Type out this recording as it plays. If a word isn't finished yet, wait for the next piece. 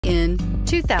in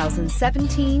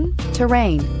 2017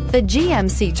 Terrain. The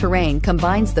GMC Terrain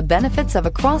combines the benefits of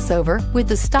a crossover with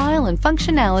the style and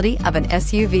functionality of an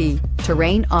SUV.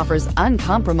 Terrain offers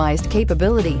uncompromised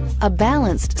capability, a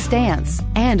balanced stance,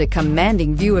 and a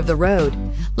commanding view of the road,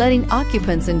 letting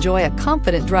occupants enjoy a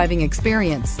confident driving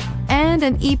experience. And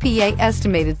an EPA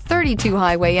estimated 32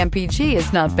 highway MPG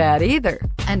is not bad either,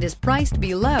 and is priced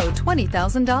below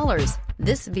 $20,000.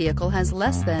 This vehicle has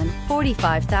less than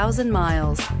 45,000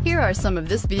 miles. Here are some of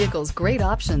this vehicle's great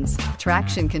options: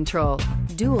 traction control,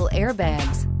 dual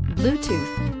airbags,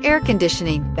 Bluetooth, air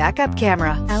conditioning, backup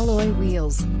camera, alloy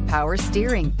wheels, power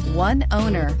steering, one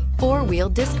owner, four-wheel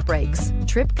disc brakes,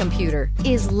 trip computer.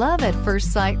 Is love at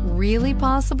first sight really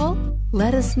possible?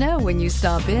 Let us know when you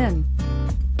stop in.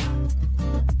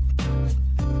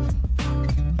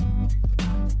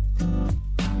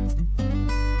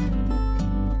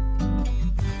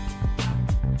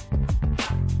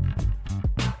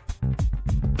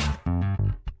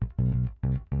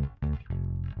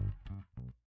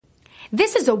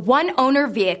 This is a one-owner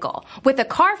vehicle with a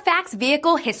CARFAX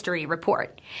Vehicle History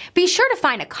Report. Be sure to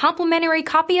find a complimentary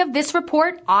copy of this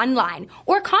report online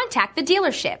or contact the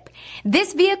dealership.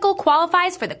 This vehicle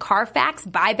qualifies for the CARFAX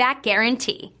Buyback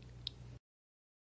Guarantee.